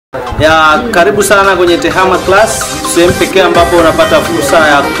Ya karibu sana kwenye Tehama Class, sehemu pekee ambapo unapata fursa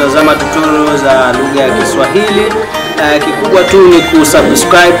ya kutazama tutorial za lugha ya Kiswahili. Kikubwa tu ni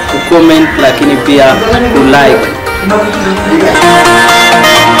kusubscribe, kucomment, lakini pia kulike.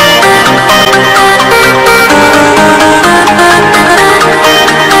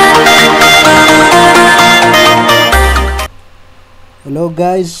 Hello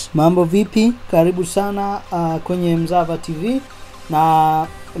guys, mambo vipi? Karibu sana kwenye Mzava TV. Na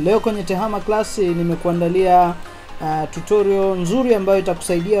leo kwenye Tehama Class nimekuandalia tutorial nzuri ambayo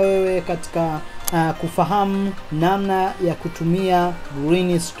itakusaidia wewe katika kufahamu namna ya kutumia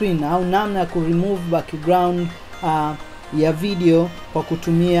green screen au namna ya kuremove background ya video kwa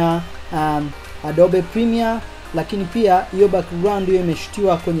kutumia Adobe Premiere, lakini pia hiyo background hiyo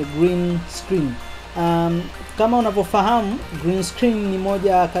imeshutiwa kwenye green screen. Kama unavyofahamu, green screen ni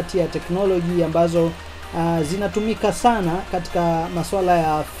moja kati ya teknoloji ambazo zinatumika sana katika masuala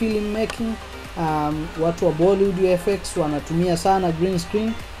ya film making. Watu wa Bollywood VFX wanatumia sana green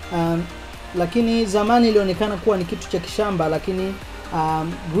screen, lakini zamani ilionekana kuwa ni kitu cha kishamba, lakini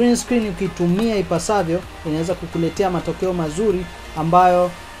green screen ukitumia ipasavyo inaweza kukuletea matokeo mazuri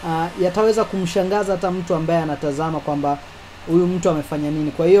ambayo yataweza kumshangaza hata mtu ambaye anatazama kwamba huyu mtu amefanya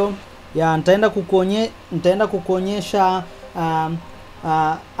nini. Kwa hiyo nitaenda kukuonyesha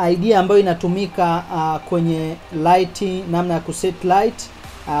idea ambayo inatumika kwenye light, namna ya kuset light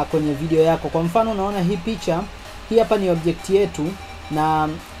kwenye video yako. Kwa mfano unaona hii picha, hii hapa ni object yetu, na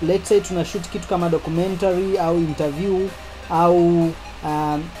let's say tunashoot kitu kama documentary au interview au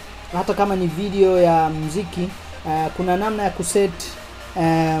hata kama ni video ya muziki. Kuna namna ya kuset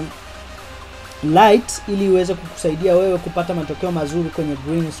light ili iweze kukusaidia wewe kupata matokeo mazuri kwenye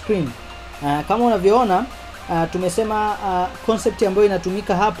green screen. Kama unavyoona, tumesema concept ambayo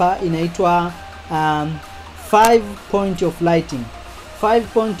inatumika hapa inaitwa 5 point of lighting. 5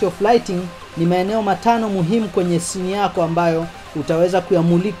 point of lighting ni maeneo matano muhimu kwenye scene yako ambayo utaweza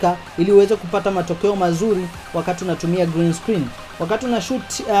kuyamulika ili uweze kupata matokeo mazuri wakati unatumia green screen. Wakati una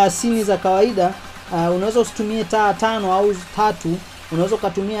shoot scene za kawaida, unaweza usitumie taa 5 au 3, unaweza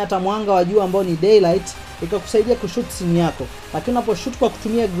kutumia hata mwanga wa jua ambao ni daylight ikakusaidia kushoot scene yako. Lakini unaposhoot kwa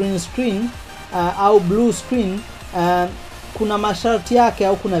kutumia green screen au blue screen, kuna masharti yake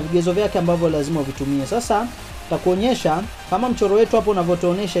au kuna vigezo vyake ambavyo lazima uvitumie. Sasa nitakuonyesha kama mchoro wetu hapo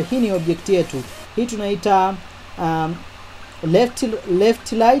unavyotuonesha. Hii ni object yetu, hii tunaita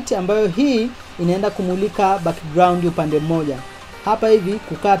left light, ambayo hii inaenda kumulika background upande mmoja. Hapa hivi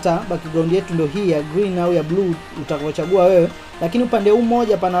kukata background yetu ndio hii ya green au ya blue utakaochagua wewe, lakini upande huu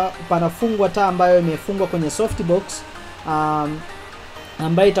mmoja panafungwa taa ambayo imefungwa kwenye softbox,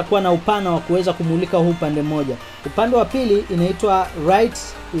 ambayo itakuwa na upana wa kuweza kumulika huu upande mmoja. Upande wa pili inaitwa right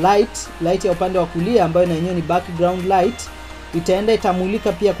light ya upande wa kulia, ambayo na yenyewe ni background light, itaenda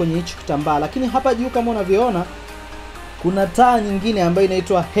itamulika pia kwenye hicho kitambaa. Lakini hapa juu kama unavyoona kuna taa nyingine ambayo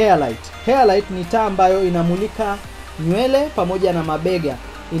inaitwa hair light. Hair light ni taa ambayo inamulika nywele pamoja na mabega,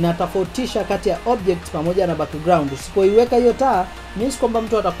 inatofautisha kati ya object pamoja na background. Usipoiweka hiyo taa, means kwamba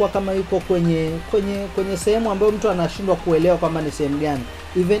mtu atakuwa kama yuko kwenye sehemu ambayo mtu anashindwa kuelewa kwamba ni sehemu gani.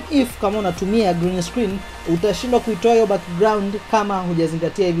 Even if kama unatumia green screen, utashindwa kuitoa hiyo background kama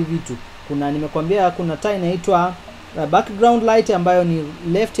hujazingatia hivi vitu. Nimekwambia kuna taa inaitwa background light ambayo ni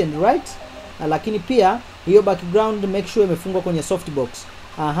left and right, lakini pia hiyo background make sure imefungwa kwenye softbox.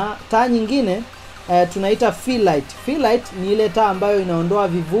 Taa nyingine tunaita fill light. Fill light ni ile taa ambayo inaondoa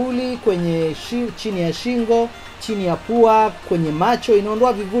vivuli kwenye chini ya shingo, chini ya pua, kwenye macho,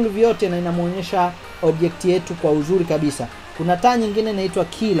 inaondoa vivuli vyote na inamuonyesha object yetu kwa uzuri kabisa. Kuna taa nyingine inaitwa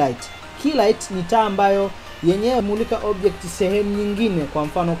key light. Key light ni taa ambayo yenyewe mulika object sehemu nyingine, kwa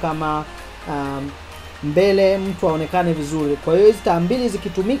mfano kama mbele mtu aonekane vizuri. Kwa hiyo hizi taa mbili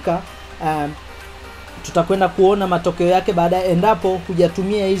zikitumika, tutakwenda kuona matokeo yake baadaye endapo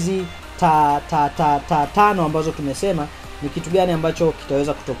hujatumia hizi tano ambazo tumesema ni kitu gani ambacho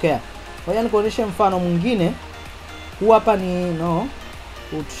kitaweza kutokea. Kwa hiyo nikuonyeshe mfano mwingine. Huu hapa ni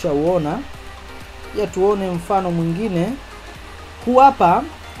tushauona. Ya tuone mfano mwingine. Huu hapa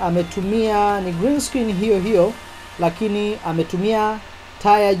ametumia ni green screen hiyo, lakini ametumia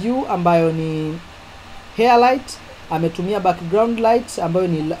taa ya juu ambayo ni hair light, ametumia background light ambayo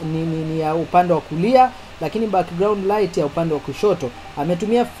ni ya upande wa kulia, lakini background light ya upande wa kushoto.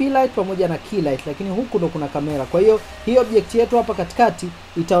 Ametumia fill light pamoja na key light, lakini huku ndo kuna kamera. Kwa hiyo hii object yetu hapa katikati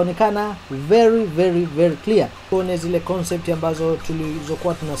itaonekana very clear. Tuone zile concept ambazo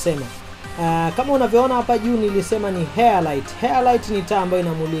tulizokuwa tunasema. Kama unavyoona hapa juu nilisema ni hair light. Hair light ni taa ambayo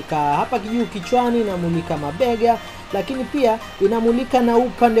inamulika hapa juu kichwani, inamulika mabega, lakini pia inamulika na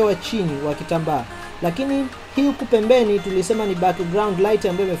upande wa chini wa kitambaa. Lakini hii huku pembeni tulisema ni background light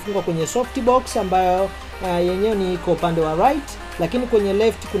ambayo imefungwa kwenye softbox ambayo yenyewe ni iko upande wa right, lakini kwenye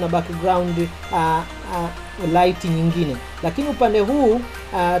left kuna background light nyingine. Lakini upande huu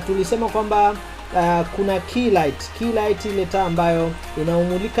tulisema kwamba kuna key light ile taa ambayo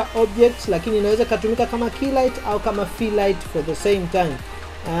inaumulika objects, lakini inaweza kutumika kama key light au kama fill light for the same time.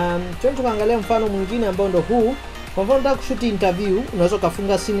 Tukaangalia mfano mwingine ambao ndo huu. Kwa mfano unataka kushoot interview, unaweza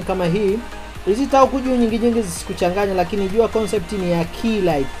kufunga scene kama hii. Hizi taa huku juu nyingi zisikuchanganya, lakini jua concept ni ya key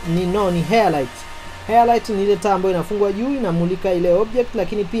light, ni hair light. Hair light ni ile taa ambayo inafungwa juu, inamulika ile object,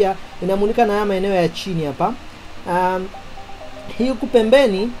 lakini pia inamulika na haya maeneo ya chini hapa. Hii huku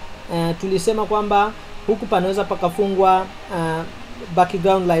pembeni tulisema kwamba huku panaweza pakafungwa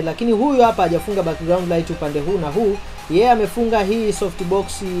background light, lakini huyu hapa hajafunga background light upande huu na huu. Yeye amefunga hii softbox,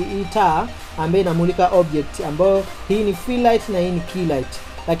 hii taa ambayo inamulika object, ambayo hii ni fill light na hii ni key light.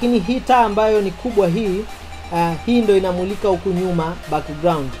 Lakini hii taa ambayo ni kubwa hii ndio inamulika huku nyuma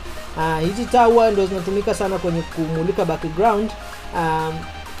background. Hizi taa huwa ndio zinatumika sana kwenye kumulika background.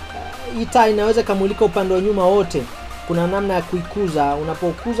 Hii taa inaweza kumulika upande wa nyuma wote. Kuna namna ya kuikuza.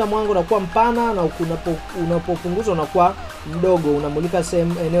 Unapokuza mwanga unakuwa mpana na unapopunguza unakuwa mdogo, unamulika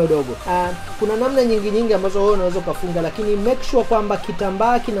eneo dogo. Kuna namna nyingi ambazo wewe unaweza kufunga, lakini make sure kwamba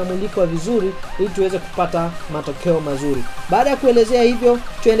kitambaa kinamulikwa vizuri ili tuweze kupata matokeo mazuri. Baada ya kuelezea hivyo,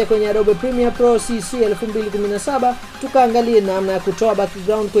 tuende kwenye Adobe Premiere Pro CC 2017 tukaangalie namna ya kutoa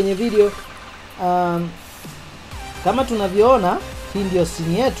background kwenye video. Kama tunavyoona, hii ndio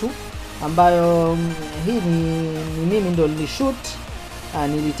scene yetu ambayo hii ni mimi ndo nilishoot.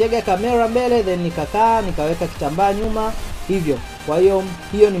 Nilitega kamera mbele, then nikakaa nikaweka kitambaa nyuma hivyo. Kwa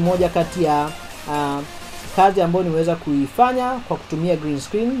hiyo ni moja kati ya kazi ambayo niweza kuifanya kwa kutumia green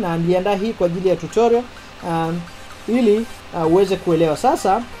screen, na niliandaa hii kwa ajili ya tutorial ili uweze kuelewa.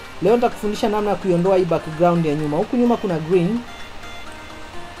 Sasa leo nitakufundisha namna ya kuiondoa hii background ya nyuma. Huku nyuma kuna green,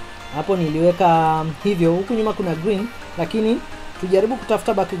 hapo niliweka hivyo. Huku nyuma kuna green, lakini tujaribu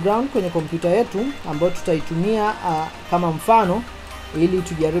kutafuta background kwenye kompyuta yetu ambayo tutaitumia kama mfano ili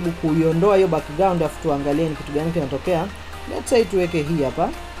tujaribu kuiondoa hiyo background, afu tuangalie ni kitu gani kinatokea. Let's say tuweke hii hapa.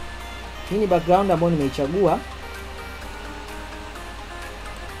 Hii ni background ambayo nimeichagua.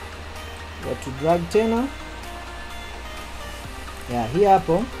 Tu drag tena. Hii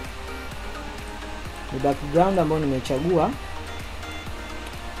hapo ni background ambayo nimeichagua.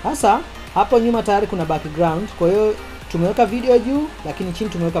 Sasa hapo nyuma tayari kuna background, kwa hiyo tumeweka video juu, lakini chini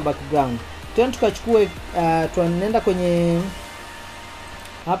tumeweka background. Tena tukachukue tunaenda kwenye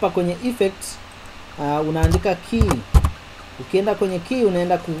hapa kwenye effects, unaandika key. Ukienda kwenye key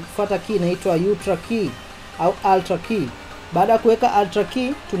unaenda kufuata key inaitwa ultra key au ultra key. Baada ya kuweka ultra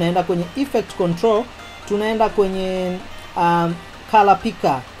key, tunaenda kwenye effect control, tunaenda kwenye color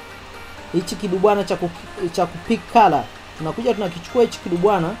picker. Hichi kidubwana cha kupick color. Tunakuja tunakichukua hichi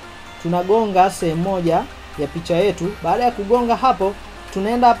kidubwana, tunagonga sehemu moja ya picha yetu. Baada ya kugonga hapo,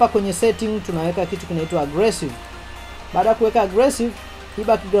 tunaenda hapa kwenye setting, tunaweka kitu kinaitwa aggressive. Baada ya kuweka aggressive, hii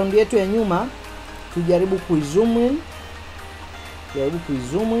background yetu ya nyuma tujaribu kuizoom in.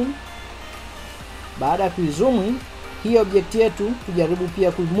 Baada ya kuizoom in, hii object yetu tujaribu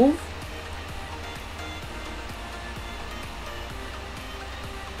pia kumove.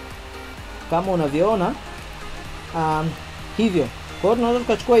 Kama unavyoona hivyo. Kwa hiyo tunaweza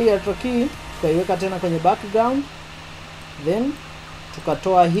tukachukua hii ultra key tukaiweka tena kwenye background, then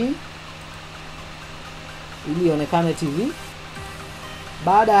tukatoa hii ili ionekane TV.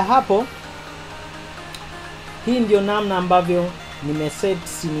 Baada ya hapo, hii ndio namna ambavyo nimeset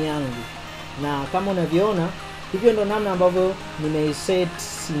scene yangu, na kama unavyoona hivyo ndio namna ambavyo nimeiset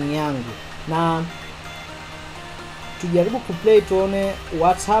scene yangu. Na tujaribu kuplay tuone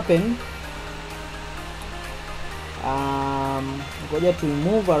what's happened. Ngoja tu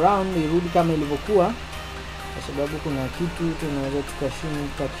move around irudi kama ilivyokuwa, kwa sababu kuna kitu tunaweza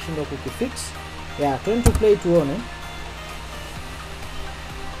tukashindwa kukifix. Turn to play tuone.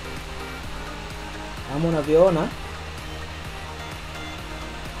 Kama unavyoona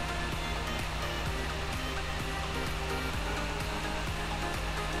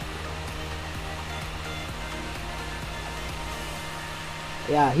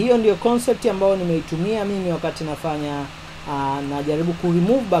hiyo ndio concept ambayo nimeitumia mimi wakati nafanya najaribu ku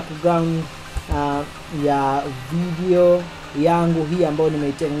remove background ya video yangu hii ambayo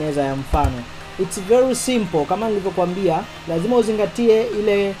nimeitengeneza ya mfano. It's very simple. Kama nilivyokuambia, lazima uzingatie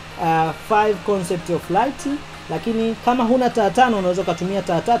ile 5 concept of light, lakini kama huna taa 5 unaweza kutumia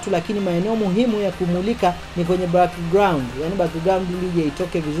taa 3, lakini maeneo muhimu ya kumulika ni kwenye background. Yaani background ili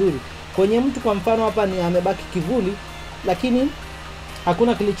itoke vizuri. Kwenye mtu kwa mfano hapa ni amebaki kivuli, lakini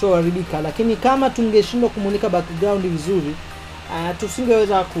hakuna kilichoharibika. Lakini kama tungeshindwa kumulika background vizuri,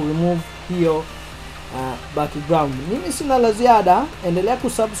 tusingeweza ku remove hiyo background. Mimi sina la ziada. Endelea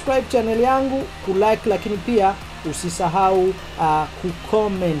kusubscribe channel yangu, kulike, lakini pia usisahau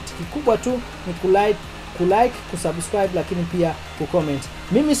kucomment. Kikubwa tu ni kulike, kusubscribe, lakini pia kucomment.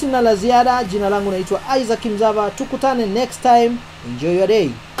 Mimi sina la ziada. Jina langu naitwa Isaac Mzava. Tukutane next time. Enjoy your day.